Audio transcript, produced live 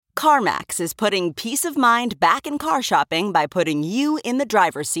CarMax is putting peace of mind back in car shopping by putting you in the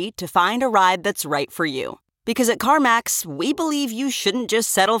driver's seat to find a ride that's right for you. Because at CarMax, we believe you shouldn't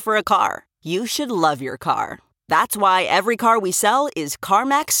just settle for a car. You should love your car. That's why every car we sell is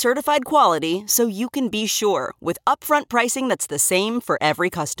CarMax certified quality, so you can be sure with upfront pricing that's the same for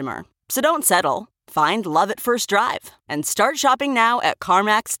every customer. So don't settle. Find love at first drive and start shopping now at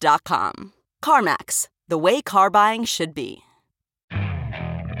CarMax.com. CarMax, the way car buying should be.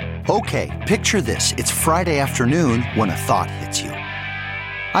 Okay, picture this. It's Friday afternoon when a thought hits you.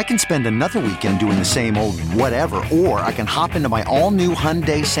 I can spend another weekend doing the same old whatever, or I can hop into my all-new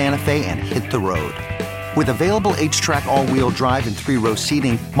Hyundai Santa Fe and hit the road. With available H-Track all-wheel drive and 3-row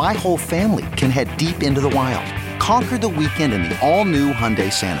seating, my whole family can head deep into the wild. Conquer the weekend in the all-new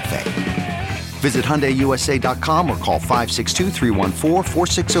Hyundai Santa Fe. Visit HyundaiUSA.com or call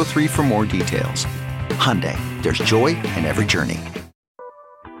 562-314-4603 for more details. Hyundai, there's joy in every journey.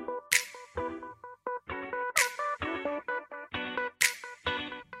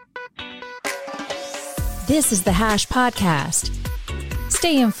 This is the Hash Podcast.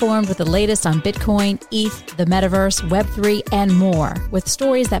 Stay informed with the latest on Bitcoin, ETH, the metaverse, Web3, and more with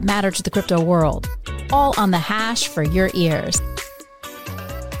stories that matter to the crypto world. All on the Hash for your ears.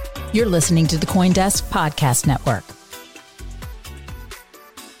 You're listening to the CoinDesk Podcast Network.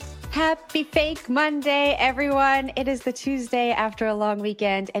 Happy Fake Monday, everyone. It is the Tuesday after a long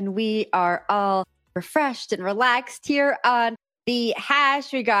weekend, and we are all refreshed and relaxed here on the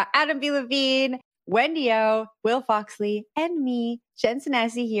Hash. We got Adam B. Levine, Wendy O, Will Foxley, and me, Jen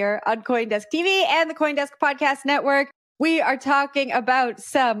Senesi, here on CoinDesk TV and the CoinDesk Podcast Network. We are talking about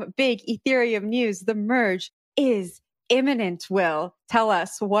some big Ethereum news. The merge is imminent. Will, tell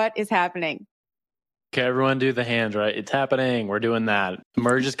us what is happening. Okay, everyone do the hands, right? It's happening. We're doing that. The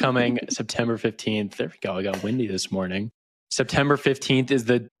merge is coming September 15th. There we go. I got windy this morning. September 15th is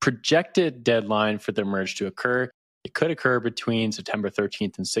the projected deadline for the merge to occur. It could occur between September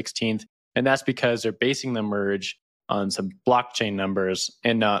 13th and 16th. And that's because they're basing the merge on some blockchain numbers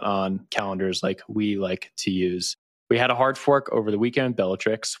and not on calendars like we like to use. We had a hard fork over the weekend,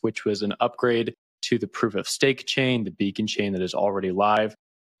 Bellatrix, which was an upgrade to the proof of stake chain, the beacon chain that is already live.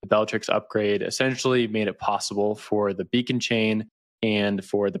 The Bellatrix upgrade essentially made it possible for the beacon chain and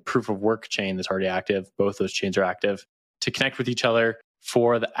for the proof of work chain that's already active, both those chains are active, to connect with each other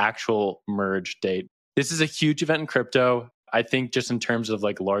for the actual merge date. This is a huge event in crypto. I think just in terms of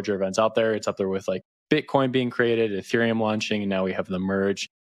like larger events out there, it's up there with like Bitcoin being created, Ethereum launching, and now we have the merge,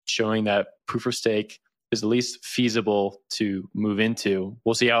 showing that proof of stake is at least feasible to move into.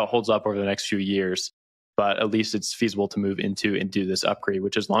 We'll see how it holds up over the next few years, but at least it's feasible to move into and do this upgrade,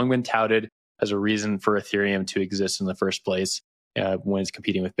 which has long been touted as a reason for Ethereum to exist in the first place when it's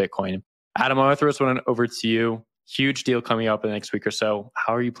competing with Bitcoin. Adam, I want to throw this one over to you. Huge deal coming up in the next week or so.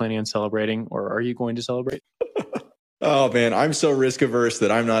 How are you planning on celebrating, or are you going to celebrate? Oh, man, I'm so risk averse that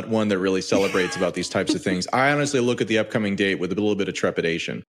I'm not one that really celebrates about these types of things. I honestly look at the upcoming date with a little bit of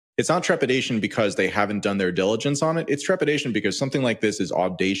trepidation. It's not trepidation because they haven't done their diligence on it. It's trepidation because something like this is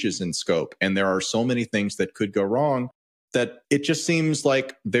audacious in scope. And there are so many things that could go wrong that it just seems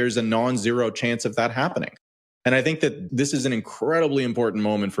like there's a non-zero chance of that happening. And I think that this is an incredibly important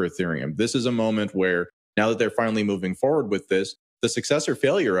moment for Ethereum. This is a moment where now that they're finally moving forward with this, the success or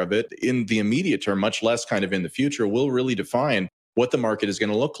failure of it in the immediate term, much less kind of in the future, will really define what the market is going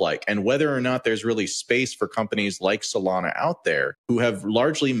to look like and whether or not there's really space for companies like Solana out there who have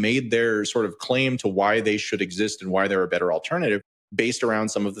largely made their sort of claim to why they should exist and why they're a better alternative based around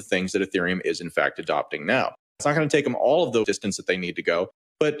some of the things that Ethereum is in fact adopting now. It's not going to take them all of the distance that they need to go.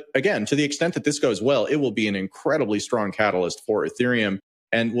 But again, to the extent that this goes well, it will be an incredibly strong catalyst for Ethereum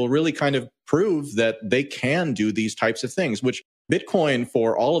and will really kind of prove that they can do these types of things, which Bitcoin,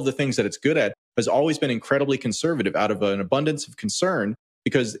 for all of the things that it's good at, has always been incredibly conservative out of an abundance of concern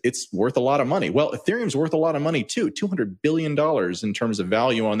because it's worth a lot of money. Well, Ethereum's worth a lot of money too, $200 billion in terms of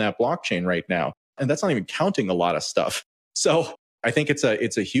value on that blockchain right now. And that's not even counting a lot of stuff. So I think it's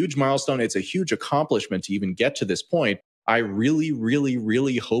a huge milestone. It's a huge accomplishment to even get to this point. I really, really,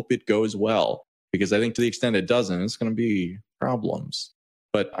 really hope it goes well because I think to the extent it doesn't, it's going to be problems.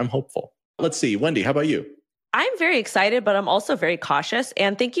 But I'm hopeful. Let's see. Wendy, how about you? I'm very excited, but I'm also very cautious.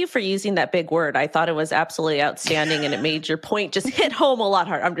 And thank you for using that big word. I thought it was absolutely outstanding and it made your point just hit home a lot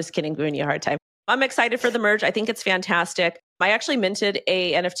hard. I'm just kidding, giving you a hard time. I'm excited for the merge. I think it's fantastic. I actually minted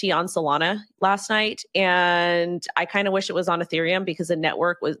a NFT on Solana last night, and I kind of wish it was on Ethereum because the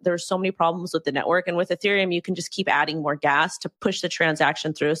network there's so many problems with the network. And with Ethereum, you can just keep adding more gas to push the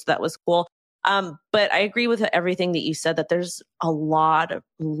transaction through. So that was cool. But I agree with everything that you said, that there's a lot of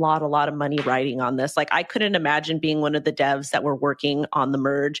money riding on this. Like, I couldn't imagine being one of the devs that were working on the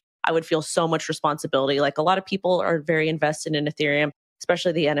merge I would feel so much responsibility. Like a lot of people are very invested in Ethereum,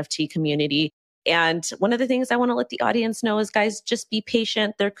 especially the NFT community. And one of the things I want to let the audience know is, guys, just be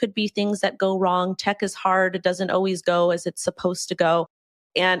patient. There could be things that go wrong. Tech is hard. It doesn't always go as it's supposed to go.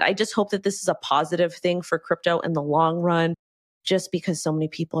 And I just hope that this is a positive thing for crypto in the long run, just because so many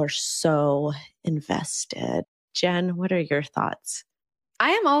people are so invested. Jen, what are your thoughts? I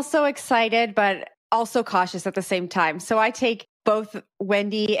am also excited, but also cautious at the same time. So I take both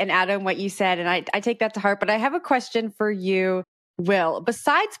Wendy and Adam, what you said, and I take that to heart. But I have a question for you, Will.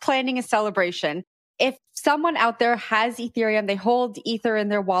 Besides planning a celebration, if someone out there has Ethereum, they hold Ether in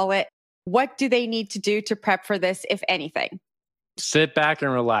their wallet, what do they need to do to prep for this, if anything? Sit back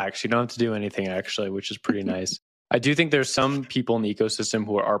and relax. You don't have to do anything, actually, which is pretty nice. I do think there's some people in the ecosystem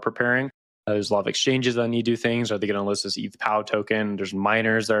who are preparing. There's a lot of exchanges that need to do things. Are they going to list this ETH POW token? There's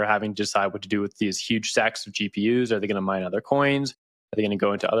miners that are having to decide what to do with these huge stacks of GPUs. Are they going to mine other coins? Are they going to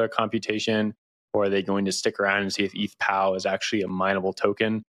go into other computation? Or are they going to stick around and see if ETH POW is actually a mineable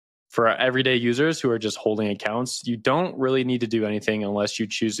token? For everyday users who are just holding accounts, you don't really need to do anything unless you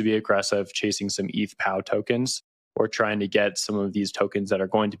choose to be aggressive, chasing some ETH POW tokens or trying to get some of these tokens that are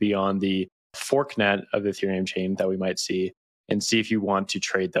going to be on the forknet of the Ethereum chain that we might see, and see if you want to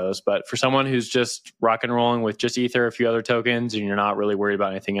trade those. But for someone who's just rock and rolling with just Ether, a few other tokens, and you're not really worried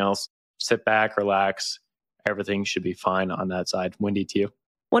about anything else, sit back, relax. Everything should be fine on that side. Wendy, to you.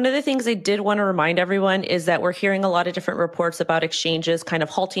 One of the things I did want to remind everyone is that we're hearing a lot of different reports about exchanges kind of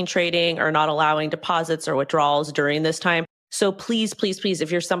halting trading or not allowing deposits or withdrawals during this time. So please, please, please, if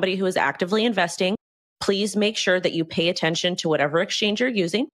you're somebody who is actively investing, please make sure that you pay attention to whatever exchange you're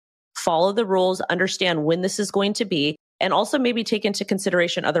using, follow the rules, understand when this is going to be, and also maybe take into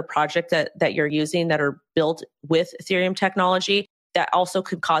consideration other projects that you're using that are built with Ethereum technology that also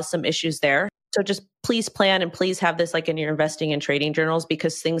could cause some issues there. So just please plan and please have this like in your investing and trading journals,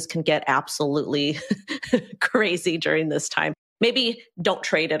 because things can get absolutely crazy during this time. Maybe don't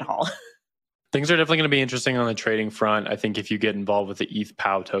trade at all. Things are definitely going to be interesting on the trading front. I think if you get involved with the ETH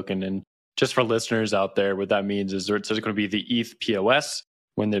POW token, and just for listeners out there, what that means is there's going to be the ETH POS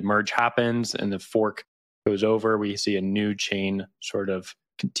when the merge happens and the fork goes over. We see a new chain sort of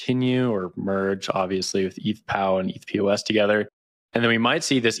continue or merge, obviously, with ETH POW and ETH POS together. And then we might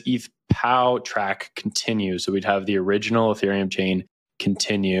see this ETH POW track continue. So we'd have the original Ethereum chain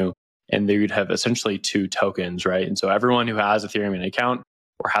continue, and they would have essentially two tokens, right? And so everyone who has Ethereum in an account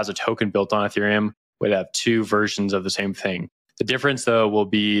or has a token built on Ethereum would have two versions of the same thing. The difference, though, will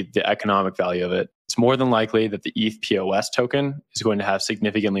be the economic value of it. It's more than likely that the ETH POS token is going to have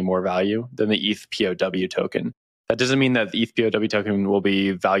significantly more value than the ETH POW token. That doesn't mean that the ETH POW token will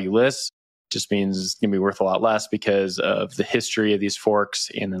be valueless. It just means it's going to be worth a lot less because of the history of these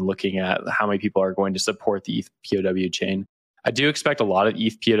forks and then looking at how many people are going to support the ETH POW chain. I do expect a lot of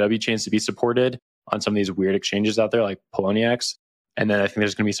ETH POW chains to be supported on some of these weird exchanges out there like Poloniex. And then I think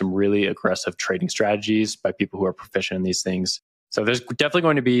there's going to be some really aggressive trading strategies by people who are proficient in these things. So there's definitely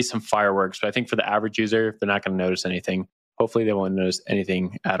going to be some fireworks, but I think for the average user, they're not going to notice anything. Hopefully they won't notice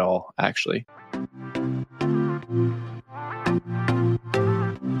anything at all, actually.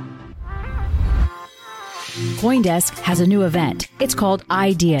 CoinDesk has a new event. It's called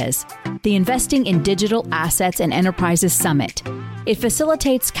Ideas, the Investing in Digital Assets and Enterprises Summit. It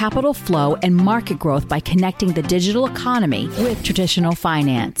facilitates capital flow and market growth by connecting the digital economy with traditional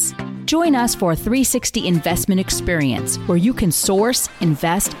finance. Join us for a 360 investment experience where you can source,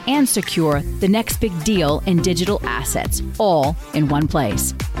 invest, and secure the next big deal in digital assets, all in one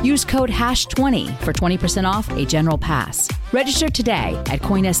place. Use code #20 for 20% off a general pass. Register today at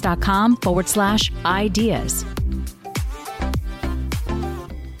coindesk.com/ideas.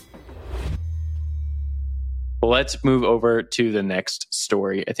 Let's move over to the next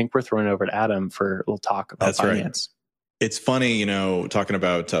story. I think we're throwing it over to Adam for a little talk about finance. Right. It's funny, talking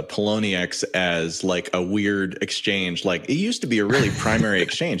about Poloniex as like a weird exchange. Like it used to be a really primary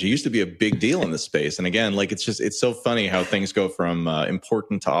exchange. It used to be a big deal in this space. And again, like it's so funny how things go from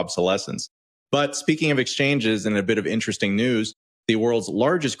important to obsolescence. But speaking of exchanges and a bit of interesting news, the world's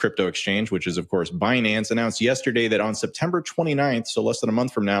largest crypto exchange, which is of course Binance, announced yesterday that on September 29th, so less than a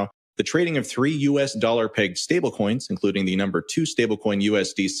month from now, the trading of 3 US dollar pegged stablecoins, including the number 2 stablecoin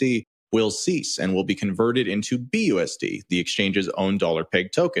USDC, will cease and will be converted into BUSD, the exchange's own dollar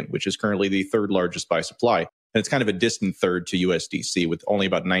pegged token, which is currently the third largest by supply. And it's kind of a distant third to USDC with only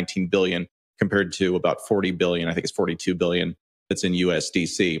about 19 billion compared to about 40 billion. I think it's 42 billion that's in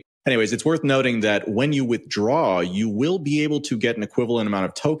USDC. Anyways, it's worth noting that when you withdraw, you will be able to get an equivalent amount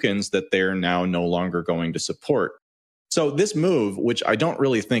of tokens that they're now no longer going to support. So this move, which I don't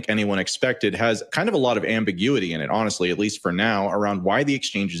really think anyone expected, has kind of a lot of ambiguity in it, honestly, at least for now, around why the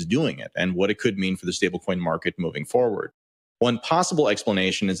exchange is doing it and what it could mean for the stablecoin market moving forward. One possible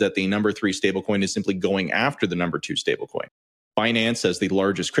explanation is that the number 3 stablecoin is simply going after the number 2 stablecoin. Binance, as the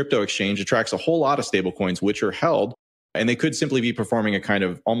largest crypto exchange, attracts a whole lot of stablecoins which are held, and they could simply be performing a kind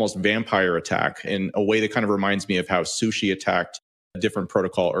of almost vampire attack in a way that kind of reminds me of how Sushi attacked a different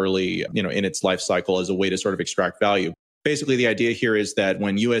protocol early, in its life cycle as a way to sort of extract value. Basically, the idea here is that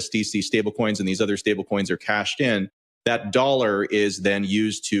when USDC stablecoins and these other stablecoins are cashed in, that dollar is then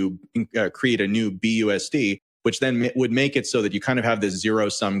used to create a new BUSD, which then would make it so that you kind of have this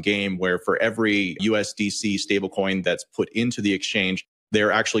zero-sum game where for every USDC stablecoin that's put into the exchange,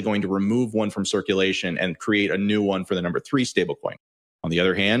 they're actually going to remove one from circulation and create a new one for the number 3 stablecoin. On the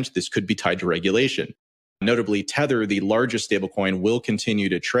other hand, this could be tied to regulation. Notably, Tether, the largest stablecoin, will continue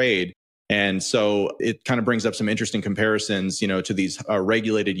to trade. And so it kind of brings up some interesting comparisons, to these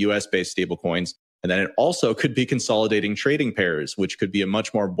regulated US-based stablecoins. And then it also could be consolidating trading pairs, which could be a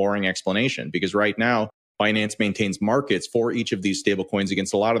much more boring explanation because right now, Binance maintains markets for each of these stablecoins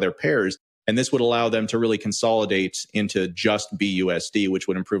against a lot of their pairs. And this would allow them to really consolidate into just BUSD, which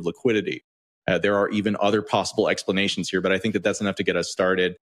would improve liquidity. There are even other possible explanations here, but I think that that's enough to get us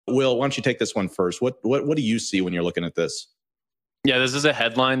started. Will, why don't you take this one first? What do you see when you're looking at this? Yeah, this is a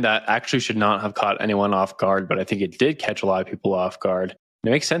headline that actually should not have caught anyone off guard, but I think it did catch a lot of people off guard. And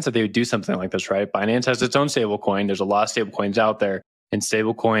it makes sense that they would do something like this, right? Binance has its own stablecoin. There's a lot of stablecoins out there, and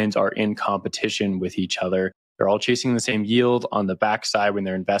stablecoins are in competition with each other. They're all chasing the same yield on the backside when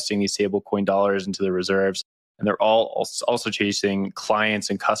they're investing these stablecoin dollars into the reserves. And they're all also chasing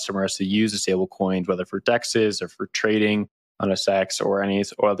clients and customers to use the stablecoins, whether for DEXs or for trading on a SEX or any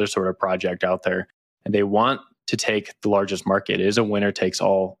other sort of project out there. And they want to take the largest market. It is a winner takes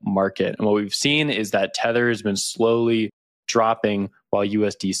all market. And what we've seen is that Tether has been slowly dropping while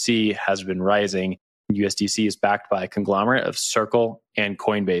USDC has been rising. USDC is backed by a conglomerate of Circle and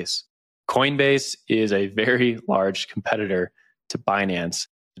Coinbase. Coinbase is a very large competitor to Binance.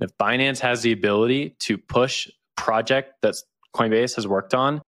 And if Binance has the ability to push a project that Coinbase has worked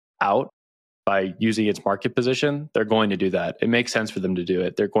on out by using its market position, they're going to do that. It makes sense for them to do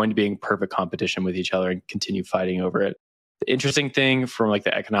it. They're going to be in perfect competition with each other and continue fighting over it. The interesting thing from like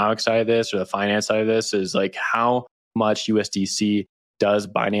the economic side of this or the finance side of this is like how much USDC does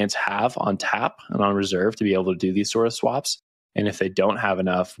Binance have on tap and on reserve to be able to do these sort of swaps? And if they don't have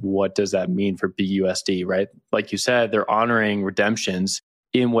enough, what does that mean for BUSD, right? Like you said, they're honoring redemptions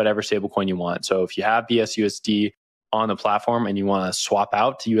in whatever stablecoin you want. So if you have BSUSD on the platform and you want to swap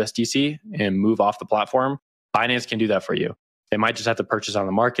out to USDC and move off the platform, Binance can do that for you. They might just have to purchase on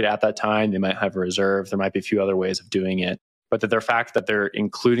the market at that time. They might have a reserve. There might be a few other ways of doing it. But the fact that they're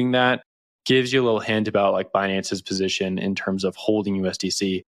including that gives you a little hint about like Binance's position in terms of holding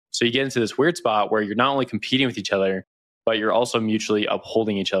USDC. So you get into this weird spot where you're not only competing with each other, but you're also mutually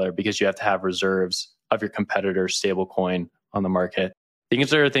upholding each other because you have to have reserves of your competitor's stablecoin on the market.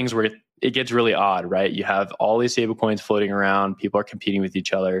 These are things where it gets really odd, right? You have all these stablecoins floating around. People are competing with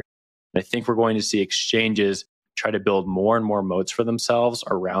each other. And I think we're going to see exchanges try to build more and more moats for themselves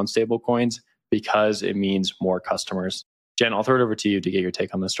around stablecoins because it means more customers. Jen, I'll throw it over to you to get your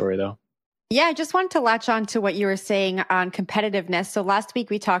take on this story, though. Yeah, I just wanted to latch on to what you were saying on competitiveness. So last week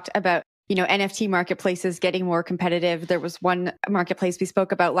we talked about, NFT marketplaces getting more competitive. There was one marketplace we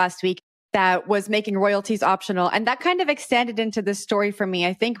spoke about last week that was making royalties optional. And that kind of extended into this story for me.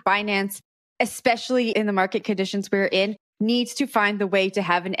 I think Binance, especially in the market conditions we're in, needs to find the way to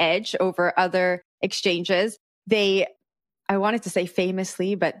have an edge over other exchanges. I wanted to say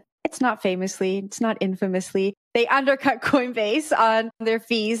famously, but it's not famously, it's not infamously. They undercut Coinbase on their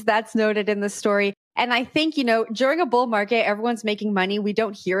fees. That's noted in the story. And I think, during a bull market, everyone's making money. We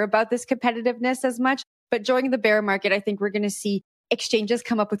don't hear about this competitiveness as much. But during the bear market, I think we're going to see exchanges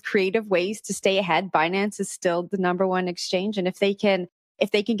come up with creative ways to stay ahead. Binance is still the number one exchange. And if they can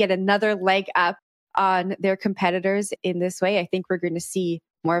get another leg up on their competitors in this way, I think we're going to see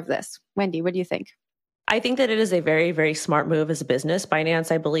more of this. Wendy, what do you think? I think that it is a very, very smart move as a business.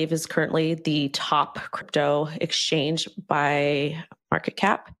 Binance, I believe, is currently the top crypto exchange by market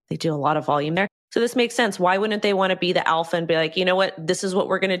cap. They do a lot of volume there. So this makes sense. Why wouldn't they want to be the alpha and be like, you know what, this is what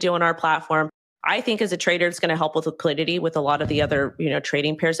we're going to do on our platform? I think as a trader, it's going to help with liquidity with a lot of the other,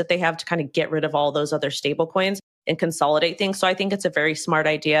 trading pairs that they have to kind of get rid of all those other stable coins and consolidate things. So I think it's a very smart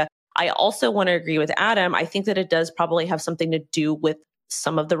idea. I also want to agree with Adam. I think that it does probably have something to do with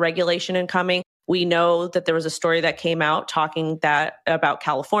some of the regulation incoming. We know that there was a story that came out talking about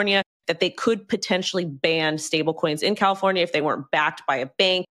California, that they could potentially ban stablecoins in California if they weren't backed by a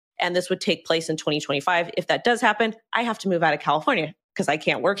bank. and this would take place in 2025. If that does happen, I have to move out of California because I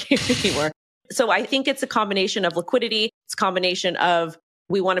can't work here anymore. So I think it's a combination of liquidity. It's a combination of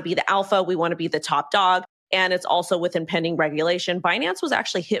we want to be the alpha, we want to be the top dog. And it's also with impending regulation. Binance was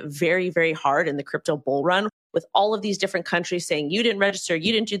actually hit very, very hard in the crypto bull run with all of these different countries saying, you didn't register,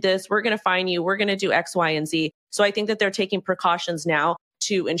 you didn't do this, we're going to fine you, we're going to do X, Y, and Z. So I think that they're taking precautions now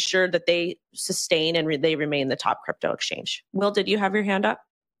to ensure that they sustain and they remain the top crypto exchange. Will, did you have your hand up?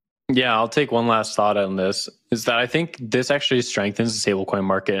 Yeah, I'll take one last thought on this, is that I think this actually strengthens the stablecoin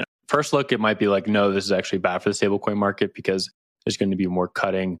market. First look, it might be like, no, this is actually bad for the stablecoin market because there's going to be more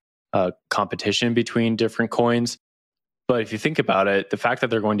cutting competition between different coins. But if you think about it, the fact that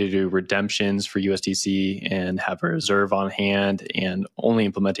they're going to do redemptions for USDC and have a reserve on hand and only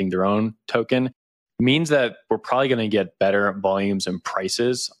implementing their own token means that we're probably going to get better volumes and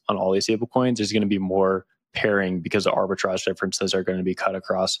prices on all these stablecoins. There's going to be more pairing because the arbitrage differences are going to be cut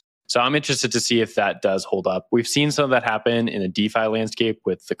across. So I'm interested to see if that does hold up. We've seen some of that happen in the DeFi landscape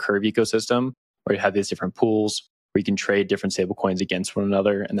with the Curve ecosystem, where you have these different pools where you can trade different stablecoins against one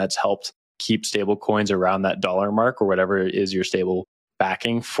another. And that's helped keep stablecoins around that dollar mark or whatever it is your stable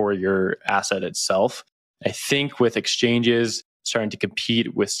backing for your asset itself. I think with exchanges starting to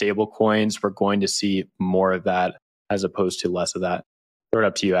compete with stablecoins, we're going to see more of that as opposed to less of that. Throw it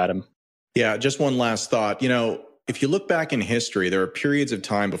up to you, Adam. Yeah, just one last thought. If you look back in history, there are periods of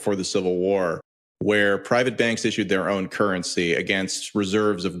time before the Civil War where private banks issued their own currency against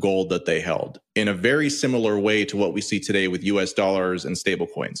reserves of gold that they held in a very similar way to what we see today with US dollars and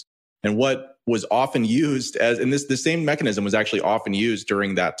stablecoins. And what was often used the same mechanism was actually often used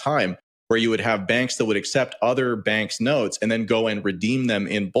during that time, where you would have banks that would accept other banks' notes and then go and redeem them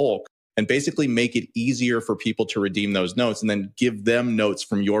in bulk and basically make it easier for people to redeem those notes and then give them notes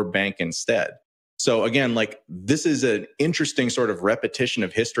from your bank instead. So again, this is an interesting sort of repetition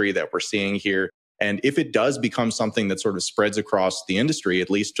of history that we're seeing here. And if it does become something that sort of spreads across the industry, at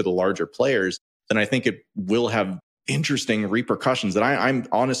least to the larger players, then I think it will have interesting repercussions that I'm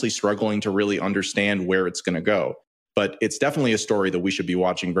honestly struggling to really understand where it's going to go. But it's definitely a story that we should be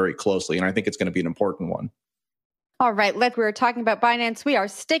watching very closely. And I think it's going to be an important one. All right, we were talking about Binance. We are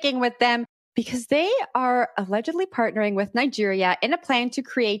sticking with them because they are allegedly partnering with Nigeria in a plan to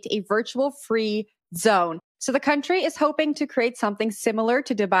create a virtual free zone. So the country is hoping to create something similar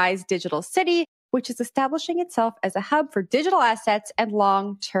to Dubai's digital city, which is establishing itself as a hub for digital assets and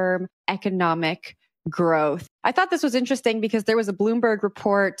long-term economic growth. I thought this was interesting because there was a Bloomberg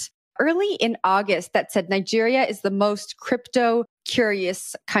report early in August that said Nigeria is the most crypto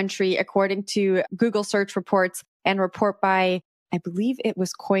curious country, according to Google search reports and report by, I believe it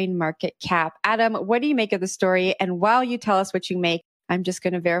was CoinMarketCap. Adam, what do you make of the story? And while you tell us what you make, I'm just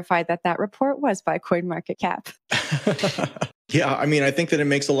going to verify that report was by CoinMarketCap. Yeah, I think that it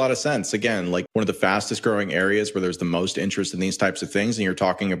makes a lot of sense. Again, one of the fastest growing areas where there's the most interest in these types of things, and you're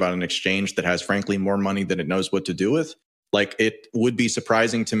talking about an exchange that has, frankly, more money than it knows what to do with. It would be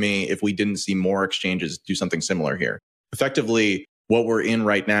surprising to me if we didn't see more exchanges do something similar here. Effectively, what we're in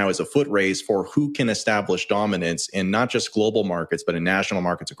right now is a foot race for who can establish dominance in not just global markets, but in national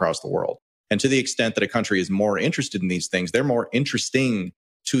markets across the world. And to the extent that a country is more interested in these things, they're more interesting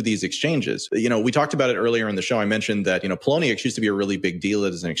to these exchanges. We talked about it earlier in the show. I mentioned that, Poloniex used to be a really big deal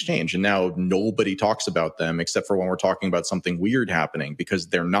as an exchange. And now nobody talks about them except for when we're talking about something weird happening because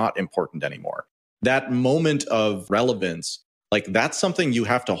they're not important anymore. That moment of relevance, that's something you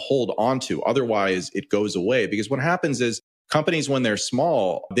have to hold on to. Otherwise, it goes away. Because what happens is companies, when they're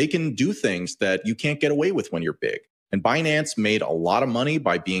small, they can do things that you can't get away with when you're big. And Binance made a lot of money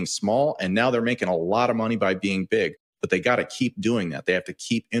by being small, and now they're making a lot of money by being big. But they got to keep doing that. They have to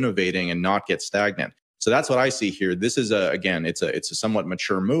keep innovating and not get stagnant. So that's what I see here. This is it's a somewhat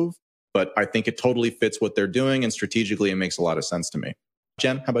mature move, but I think it totally fits what they're doing, and strategically it makes a lot of sense to me.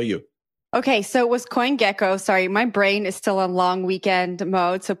 Jen, how about you? Okay, so it was CoinGecko. Sorry, my brain is still on long weekend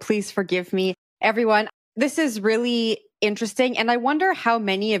mode, so please forgive me. Everyone, this is really interesting, and I wonder how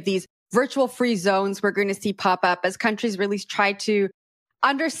many of these virtual free zones we're going to see pop up as countries really try to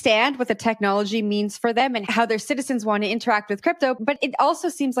understand what the technology means for them and how their citizens want to interact with crypto. But it also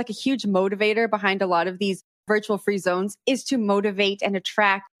seems like a huge motivator behind a lot of these virtual free zones is to motivate and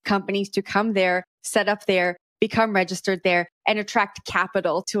attract companies to come there, set up there, become registered there, and attract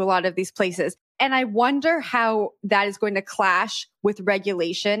capital to a lot of these places. And I wonder how that is going to clash with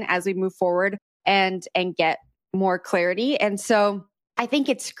regulation as we move forward and get more clarity. And so I think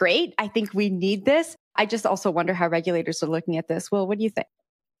it's great. I think we need this. I just also wonder how regulators are looking at this. Will, what do you think?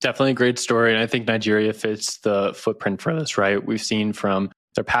 Definitely a great story. And I think Nigeria fits the footprint for this, right? We've seen from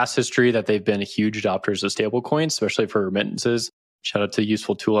their past history that they've been huge adopters of stablecoins, especially for remittances. Shout out to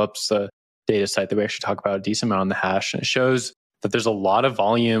Useful Tulips, data site that we actually talk about a decent amount on the hash. And it shows that there's a lot of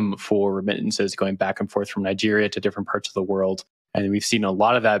volume for remittances going back and forth from Nigeria to different parts of the world. And we've seen a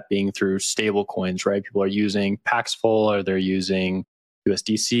lot of that being through stable coins, right? People are using Paxful, or they're using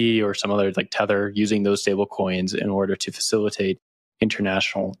USDC or some other like Tether, using those stable coins in order to facilitate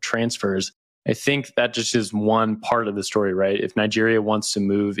international transfers. I think that just is one part of the story, right? If Nigeria wants to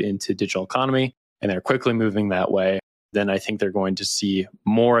move into digital economy and they're quickly moving that way, then I think they're going to see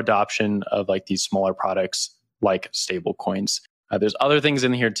more adoption of like these smaller products like stable coins. There's other things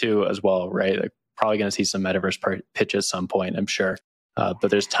in here too as well, right? Like probably going to see some metaverse pitch at some point, I'm sure. But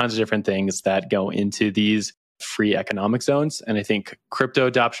there's tons of different things that go into these free economic zones. And I think crypto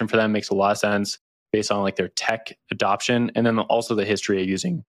adoption for them makes a lot of sense based on like their tech adoption and then also the history of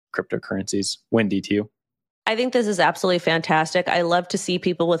using cryptocurrencies. Wendy, to you. I think this is absolutely fantastic. I love to see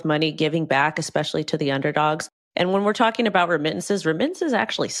people with money giving back, especially to the underdogs. And when we're talking about remittances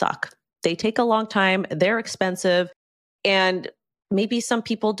actually suck. They take a long time, they're expensive, and maybe some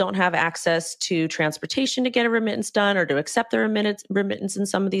people don't have access to transportation to get a remittance done or to accept the remittance in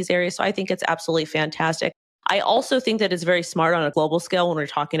some of these areas. So I think it's absolutely fantastic. I also think that it's very smart on a global scale when we're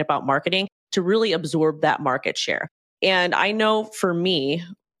talking about marketing to really absorb that market share. And I know for me,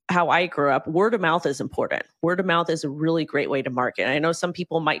 how I grew up, word of mouth is important. Word of mouth is a really great way to market. And I know some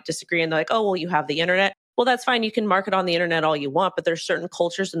people might disagree and they're like, oh, well, you have the internet. Well, that's fine. You can market on the internet all you want, but there's certain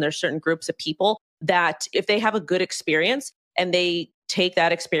cultures and there's certain groups of people that if they have a good experience and they take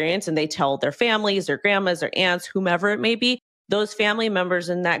that experience and they tell their families, their grandmas, their aunts, whomever it may be, those family members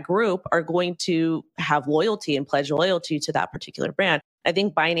in that group are going to have loyalty and pledge loyalty to that particular brand. I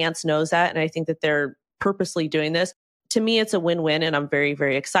think Binance knows that. And I think that they're purposely doing this. To me, it's a win-win and I'm very,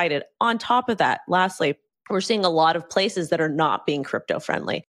 very excited. On top of that, lastly, we're seeing a lot of places that are not being crypto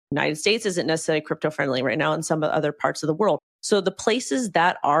friendly. United States isn't necessarily crypto friendly right now in some other parts of the world. So the places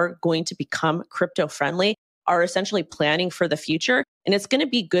that are going to become crypto friendly are essentially planning for the future. And it's going to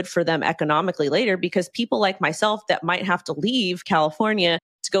be good for them economically later because people like myself that might have to leave California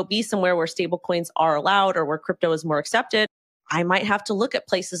to go be somewhere where stablecoins are allowed or where crypto is more accepted, I might have to look at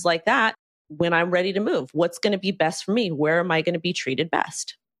places like that when I'm ready to move. What's going to be best for me? Where am I going to be treated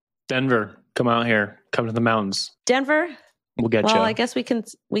best? Denver, come out here. Come to the mountains. Denver? We'll get you. Well, I guess we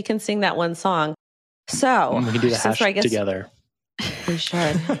can sing that one song. So we can do the hash together. We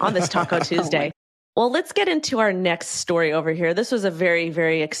should on this Taco Tuesday. Well, let's get into our next story over here. This was a very,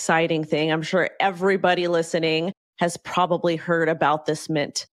 very exciting thing. I'm sure everybody listening has probably heard about this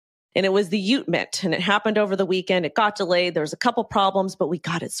mint. And it was the Ute Mint. And it happened over the weekend. It got delayed. There was a couple problems, but we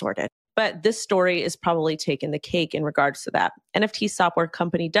got it sorted. But this story is probably taking the cake in regards to that. NFT software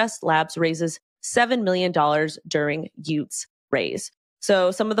company Dust Labs raises $7 million during Ute's raise.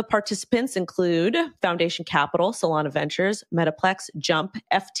 So some of the participants include Foundation Capital, Solana Ventures, Metaplex, Jump,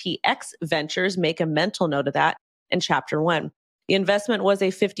 FTX Ventures, make a mental note of that, and Chapter One. The investment was a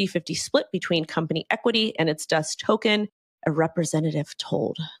 50-50 split between company equity and its Dust token, a representative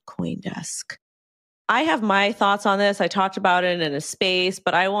told CoinDesk. I have my thoughts on this. I talked about it in a space,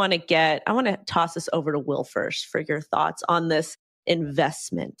 but I want to toss this over to Will first for your thoughts on this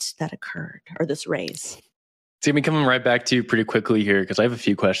investment that occurred or this raise. It's going to be coming right back to you pretty quickly here because I have a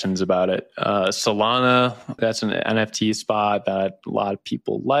few questions about it. Solana, that's an NFT spot that a lot of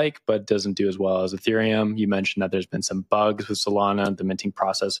people like, but doesn't do as well as Ethereum. You mentioned that there's been some bugs with Solana. The minting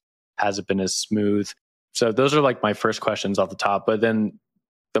process hasn't been as smooth. So those are like my first questions off the top. But then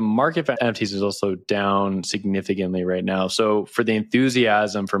the market for NFTs is also down significantly right now. So for the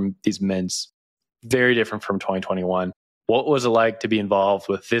enthusiasm from these mints, very different from 2021. What was it like to be involved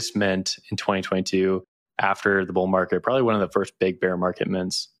with this mint in 2022 after the bull market? Probably one of the first big bear market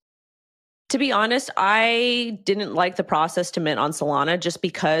mints. To be honest, I didn't like the process to mint on Solana just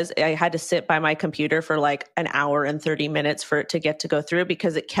because I had to sit by my computer for like an hour and 30 minutes for it to go through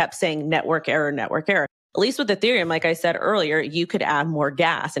because it kept saying network error, network error. At least with Ethereum, like I said earlier, you could add more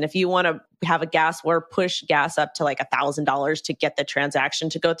gas. And if you want to have a gas war, push gas up to like $1,000 to get the transaction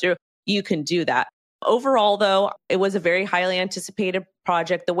to go through, you can do that. Overall, though, it was a very highly anticipated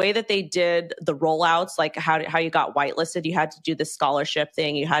project. The way that they did the rollouts, like how you got whitelisted, you had to do the scholarship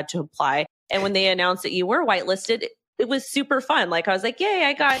thing, you had to apply. And when they announced that you were whitelisted, it was super fun. Like I was like, yay,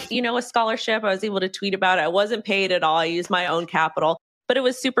 I got, a scholarship. I was able to tweet about it. I wasn't paid at all. I used my own capital, but it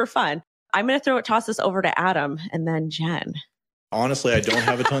was super fun. I'm going to toss this over to Adam and then Jen. Honestly, I don't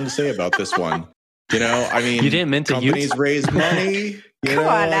have a ton to say about this one. You didn't mint companies raise money. Come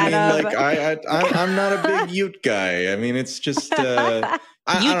on, Adam. I'm not a big Ute guy. I mean, it's just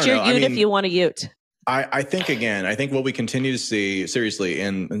Ute your Ute if you want a Ute. I think what we continue to see seriously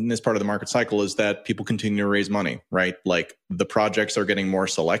in this part of the market cycle is that people continue to raise money, right? Like the projects are getting more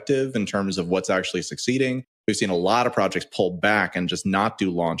selective in terms of what's actually succeeding. We've seen a lot of projects pull back and just not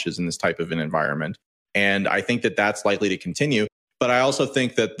do launches in this type of an environment. And I think that that's likely to continue. But I also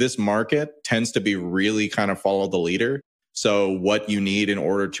think that this market tends to be really kind of follow the leader. So what you need in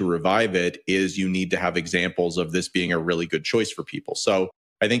order to revive it is you need to have examples of this being a really good choice for people. So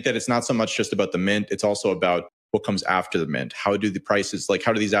I think that it's not so much just about the mint. It's also about what comes after the mint. How do the prices, like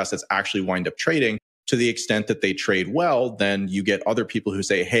how do these assets actually wind up trading? To the extent that they trade well, then you get other people who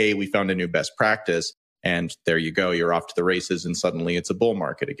say, hey, we found a new best practice. And there you go, you're off to the races and suddenly it's a bull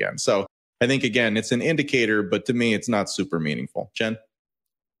market again. So I think, again, it's an indicator, but to me, it's not super meaningful. Jen?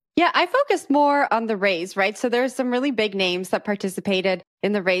 Yeah, I focused more on the raise, right? So there's some really big names that participated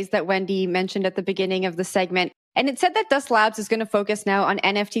in the raise that Wendy mentioned at the beginning of the segment. And it said that Dust Labs is going to focus now on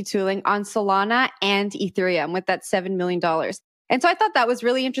NFT tooling on Solana and Ethereum with that $7 million. And so I thought that was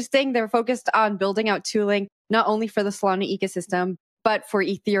really interesting. They're focused on building out tooling, not only for the Solana ecosystem, but for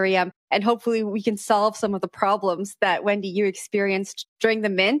Ethereum. And hopefully we can solve some of the problems that, Wendy, you experienced during the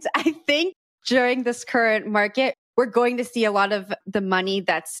mint. I think during this current market, we're going to see a lot of the money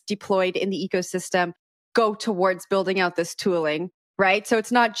that's deployed in the ecosystem go towards building out this tooling, right? So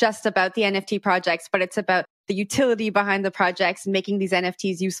it's not just about the NFT projects, but it's about the utility behind the projects and making these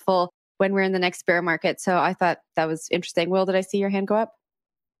NFTs useful when we're in the next bear market. So I thought that was interesting. Will, did I see your hand go up?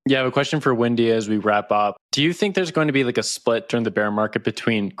 Yeah, I have a question for Wendy as we wrap up. Do you think there's going to be like a split during the bear market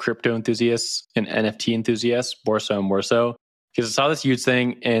between crypto enthusiasts and NFT enthusiasts, more so and more so? Because I saw this huge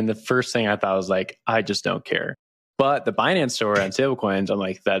thing, and the first thing I thought was like, I just don't care. But the Binance store and stablecoins, I'm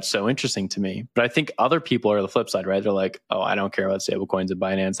like, that's so interesting to me. But I think other people are the flip side, right? They're like, oh, I don't care about stablecoins and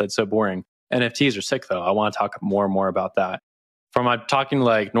Binance. That's so boring. NFTs are sick, though. I want to talk more and more about that. From my talking to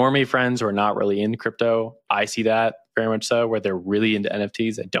like normie friends who are not really in crypto, I see that very much so, where they're really into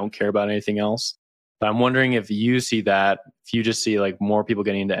NFTs that don't care about anything else. But I'm wondering if you see that, if you just see like more people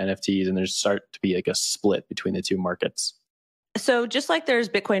getting into NFTs and there's start to be like a split between the two markets. So just like there's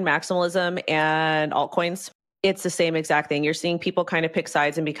Bitcoin maximalism and altcoins, it's the same exact thing. You're seeing people kind of pick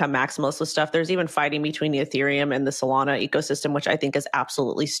sides and become maximalists with stuff. There's even fighting between the Ethereum and the Solana ecosystem, which I think is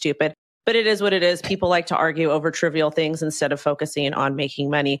absolutely stupid. But it is what it is. People like to argue over trivial things instead of focusing on making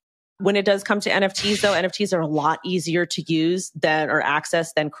money. When it does come to NFTs, though, NFTs are a lot easier to use or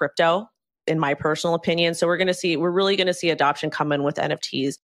access than crypto, in my personal opinion. So we're really going to see adoption come in with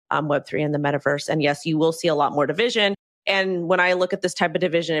NFTs, Web3 and the metaverse. And yes, you will see a lot more division. And when I look at this type of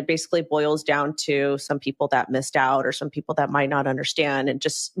division, it basically boils down to some people that missed out or some people that might not understand and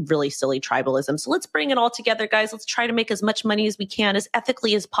just really silly tribalism. So let's bring it all together, guys. Let's try to make as much money as we can, as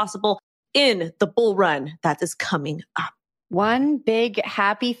ethically as possible in the bull run that is coming up. One big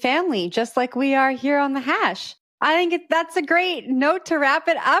happy family, just like we are here on The Hash. I think that's a great note to wrap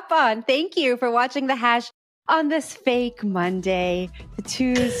it up on. Thank you for watching The Hash on this fake Monday, the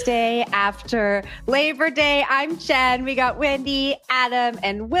Tuesday after Labor Day. I'm Jen. We got Wendy, Adam,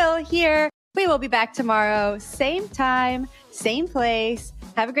 and Will here. We will be back tomorrow, same time, same place.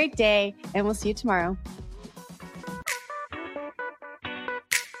 Have a great day, and we'll see you tomorrow.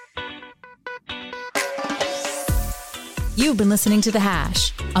 You've been listening to The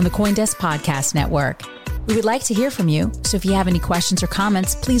Hash on the CoinDesk Podcast Network. We would like to hear from you, so if you have any questions or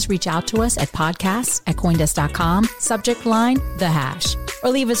comments, please reach out to us at podcasts@coindesk.com, subject line, The Hash, or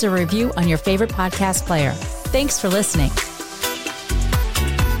leave us a review on your favorite podcast player. Thanks for listening.